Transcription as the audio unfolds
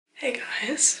Hey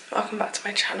guys, welcome back to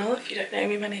my channel. If you don't know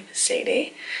me, my name is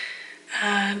Sadie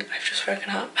and I've just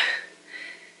woken up.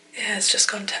 It has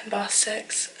just gone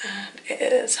 6:10 and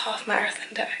it is half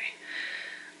marathon day.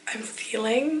 I'm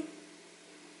feeling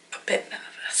a bit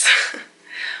nervous.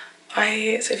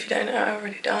 So if you don't know, I've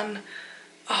already done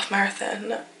a half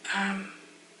marathon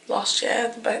last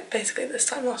year, basically this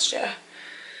time last year,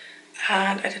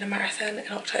 and I did a marathon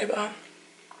in October.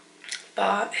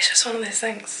 But it's just one of those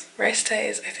things. Race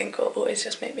days, I think, will always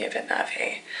just make me a bit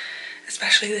nervy,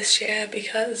 especially this year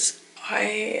because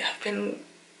I have been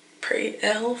pretty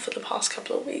ill for the past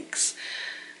couple of weeks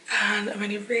and I'm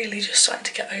only really just starting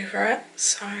to get over it.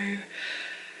 So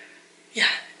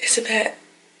yeah, it's a bit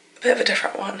of a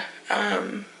different one.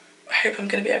 I hope I'm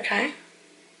going to be okay.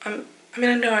 I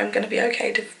know I'm going to be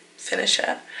okay to finish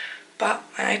it, but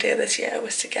my idea this year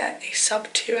was to get a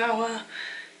sub 2 hour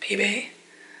PB.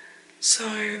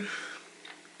 So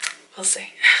we'll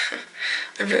see.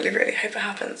 I really hope it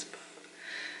happens, but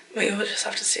we will just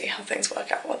have to see how things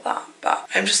work out with that. But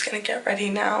I'm just gonna get ready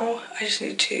now. I just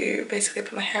need to basically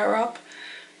put my hair up,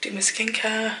 do my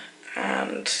skincare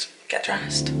and get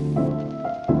dressed.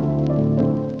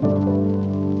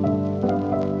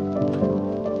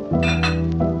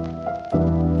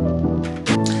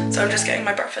 So I'm just getting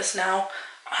my breakfast now.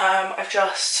 I've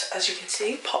just, as you can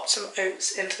see, popped some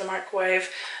oats into the microwave.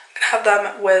 I'm gonna have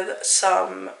them with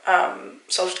some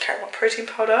salted caramel protein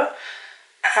powder,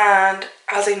 and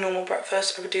as a normal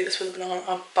breakfast I would do this with a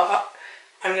banana, but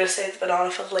I'm gonna save the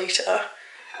banana for later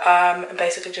and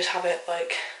basically just have it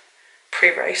like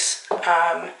pre-race. So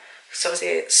obviously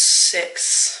it's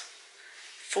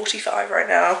 6:45 right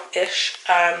now ish.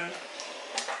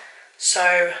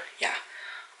 So yeah,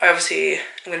 I'm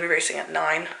gonna be racing at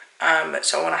 9,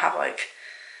 so I want to have like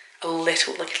a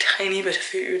tiny bit of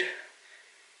food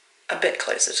a bit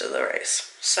closer to the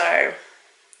race. So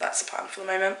that's the plan for the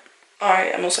moment. I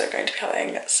am also going to be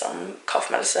having some cough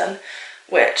medicine,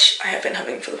 which I have been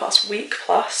having for the past week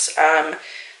plus.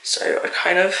 So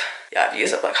I've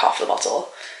used up like half the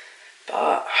bottle,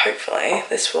 but hopefully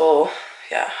this will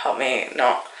help me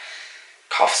not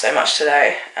cough so much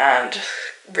today and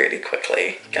really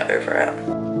quickly get over it.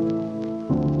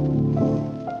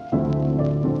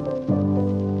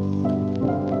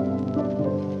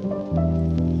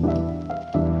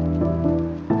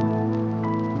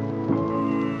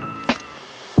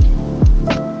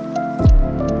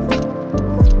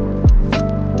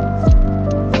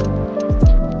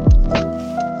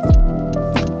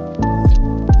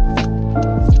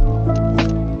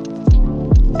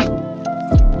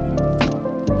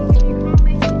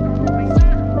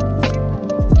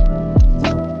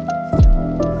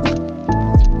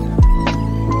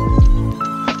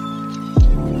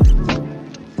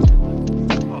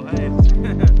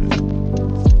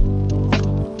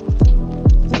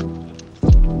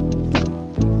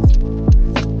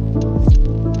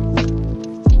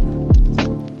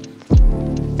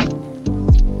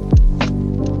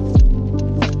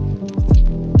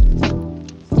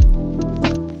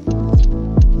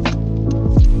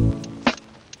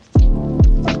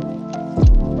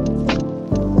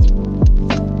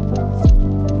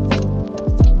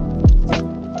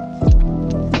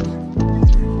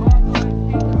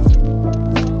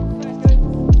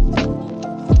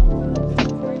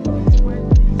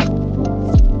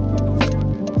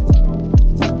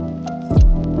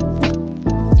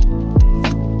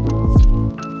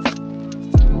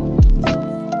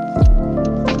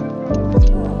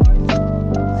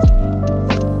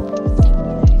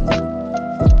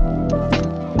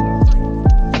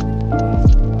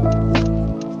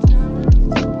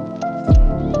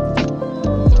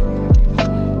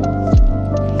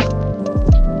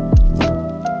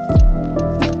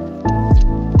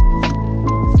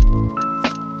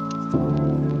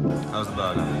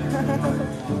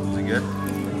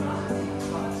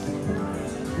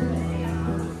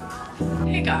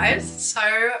 Hey guys,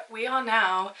 so we are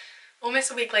now almost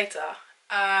a week later.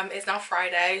 It's now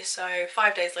Friday, so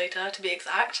 5 days later to be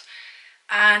exact,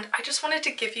 and I just wanted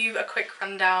to give you a quick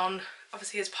rundown,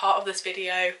 obviously as part of this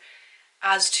video,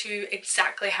 as to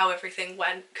exactly how everything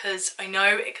went, because I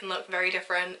know it can look very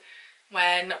different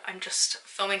when I'm just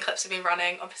filming clips of me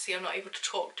running. Obviously I'm not able to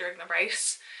talk during the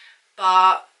race,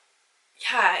 but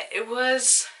yeah, it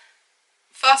was,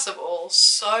 first of all,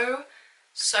 so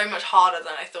much harder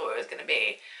than I thought it was going to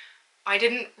be. I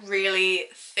didn't really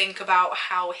think about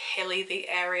how hilly the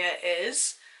area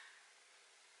is.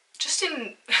 Just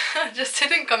didn't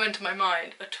come into my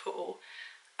mind at all.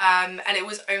 And it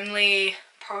was only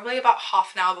probably about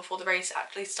half an hour before the race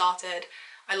actually started.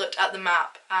 I looked at the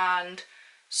map and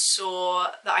saw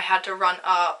that I had to run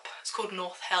up, it's called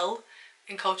North Hill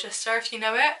in Colchester if you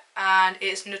know it, and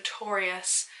it's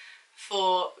notorious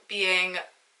for being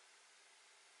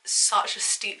such a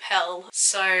steep hill.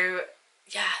 So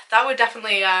yeah, that would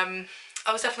definitely, I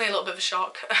was definitely a little bit of a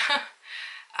shock.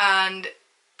 And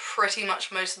pretty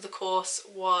much most of the course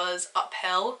was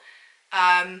uphill.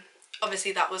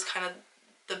 Obviously that was kind of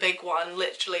the big one,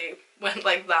 literally went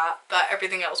like that, but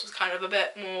everything else was kind of a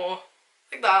bit more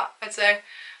like that, I'd say.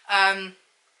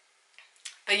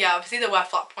 But yeah, obviously there were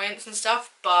flat points and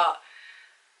stuff, but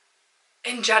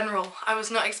in general I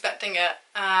was not expecting it,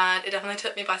 and it definitely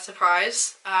took me by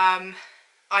surprise. I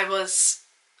was,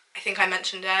 I think I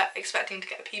mentioned it, expecting to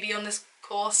get a PB on this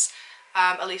course,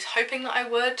 at least hoping that I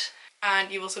would.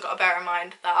 And you also got to bear in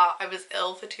mind that I was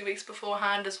ill for 2 weeks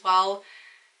beforehand as well,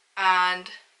 and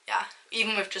yeah,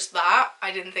 even with just that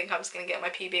I didn't think I was going to get my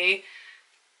PB,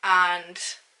 and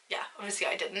yeah, obviously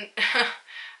I didn't.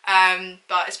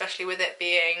 But especially with it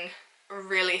being a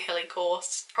really hilly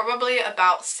course, probably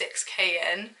about 6k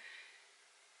in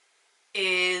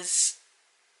is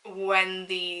when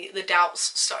the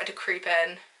doubts started to creep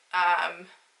in.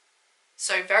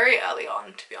 So very early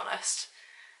on, to be honest.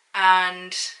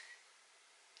 And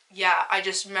yeah, I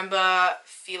just remember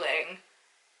feeling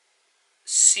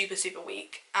super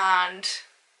weak, and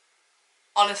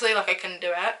honestly like I couldn't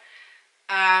do it.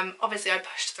 Obviously I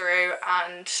pushed through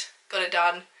and got it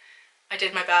done. I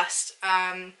did my best.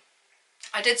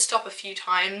 I did stop a few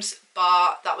times,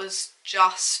 but that was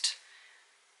just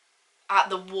at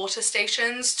the water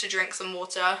stations to drink some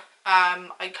water.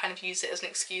 I kind of used it as an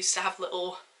excuse to have a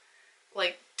little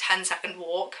like 10-second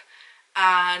walk,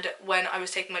 and when I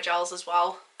was taking my gels as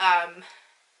well,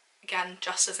 again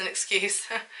just as an excuse.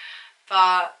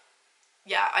 But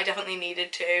yeah, I definitely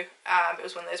needed to. It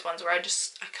was one of those ones where I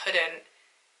couldn't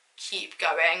keep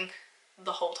going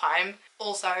the whole time.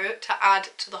 Also, to add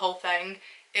to the whole thing,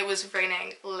 it was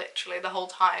raining literally the whole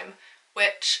time,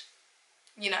 which,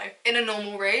 you know, in a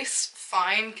normal race,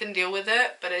 fine, can deal with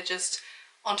it, but it just,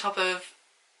 on top of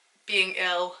being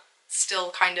ill,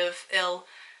 still kind of ill,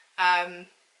 and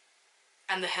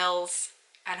the hills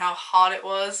and how hard it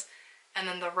was, and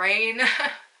then the rain,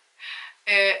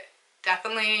 it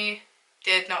definitely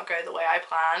did not go the way I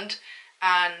planned.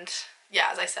 And yeah,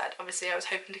 as I said, obviously I was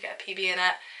hoping to get a PB in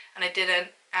it, and I didn't,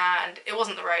 and it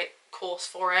wasn't the right course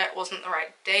for it, wasn't the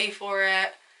right day for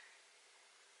it,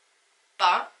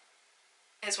 but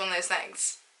it's one of those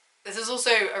things. This is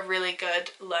also a really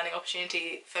good learning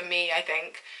opportunity for me, I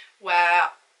think, where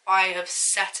I have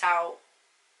set out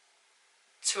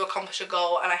to accomplish a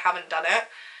goal and I haven't done it.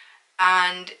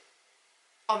 And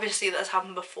obviously that's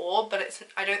happened before, but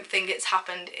I don't think it's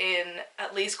happened in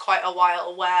at least quite a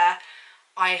while, where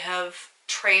I have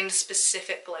trained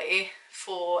specifically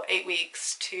for 8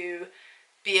 weeks to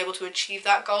be able to achieve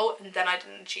that goal, and then I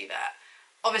didn't achieve it.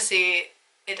 Obviously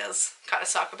it does kind of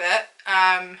suck a bit,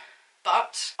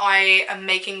 but I am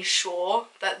making sure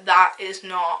that that is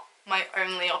not my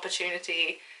only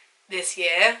opportunity this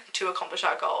year to accomplish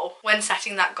that goal. When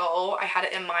setting that goal, I had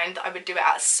it in mind that I would do it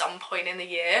at some point in the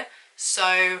year,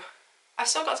 so I've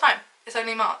still got time. It's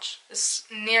only March. It's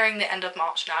nearing the end of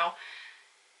March now,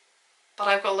 but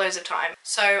I've got loads of time.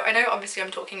 So I know obviously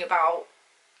I'm talking about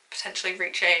potentially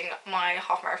reaching my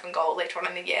half marathon goal later on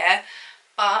in the year,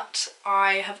 but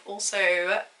I have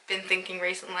also been thinking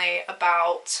recently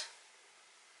about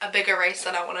a bigger race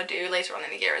that I want to do later on in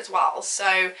the year as well.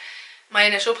 So my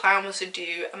initial plan was to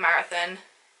do a marathon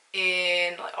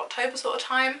in like October sort of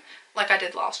time, like I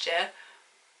did last year,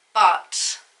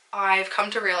 but I've come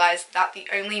to realise that the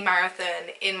only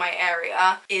marathon in my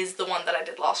area is the one that I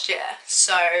did last year.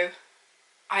 So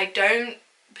I don't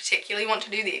particularly want to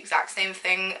do the exact same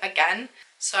thing again.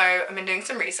 So I've been doing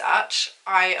some research.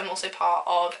 I am also part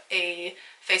of a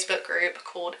Facebook group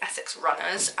called Essex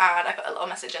Runners, and I put a little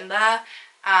message in there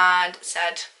and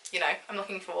said, you know, I'm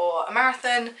looking for a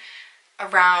marathon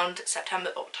around September,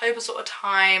 October sort of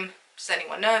time. Does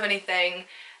anyone know of anything?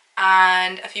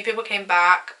 And a few people came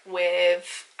back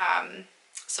with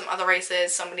some other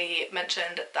races. Somebody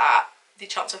mentioned that the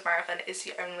Chatsworth Marathon is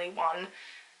the only one,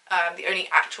 the only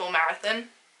actual marathon.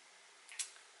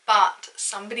 But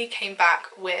somebody came back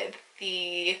with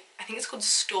I think it's called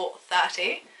Stort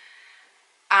 30,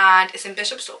 and it's in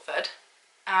Bishop Stortford,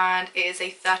 and it is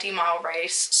a 30-mile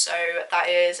race, so that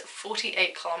is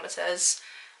 48 kilometres.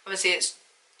 Obviously it's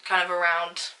kind of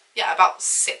around, yeah, about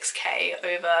 6k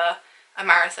over a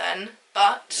marathon,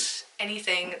 but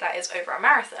anything that is over a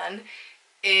marathon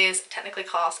is technically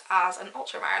classed as an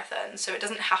ultra marathon, so it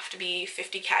doesn't have to be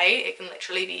 50k, it can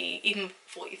literally be even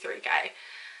 43k.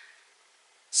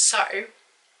 So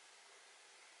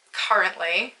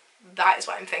currently, that is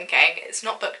what I'm thinking. It's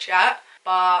not booked yet,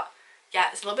 but yeah,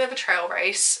 it's a little bit of a trail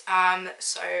race.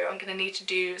 So I'm gonna need to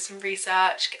do some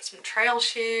research, get some trail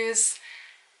shoes,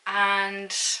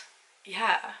 and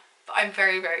yeah, but I'm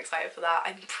very, very excited for that.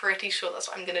 I'm pretty sure that's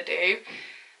what I'm gonna do.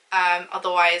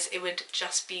 Otherwise it would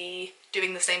just be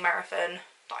doing the same marathon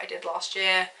that I did last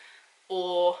year,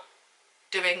 or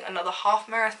doing another half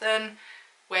marathon,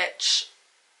 which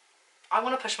I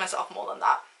want to push myself more than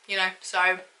that, you know, so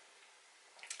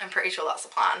I'm pretty sure that's the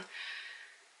plan.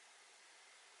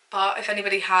 But if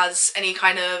anybody has any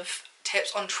kind of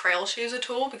tips on trail shoes at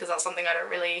all, because that's something I don't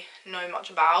really know much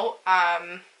about,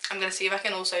 I'm going to see if I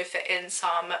can also fit in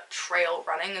some trail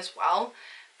running as well,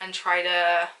 and try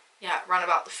to, yeah, run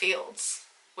about the fields,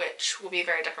 which will be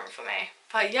very different for me.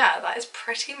 But yeah, that is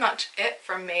pretty much it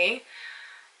from me.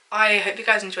 I hope you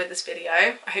guys enjoyed this video.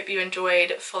 I hope you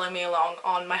enjoyed following me along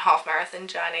on my half marathon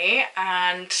journey,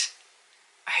 and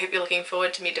I hope you're looking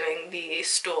forward to me doing the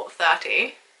Stort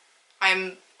 30.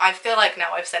 I feel like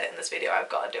now I've said it in this video, I've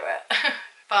got to do it.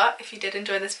 But if you did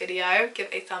enjoy this video, give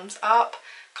it a thumbs up,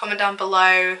 comment down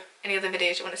below any other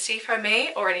videos you want to see from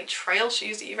me or any trail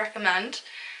shoes that you recommend,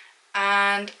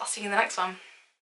 and I'll see you in the next one.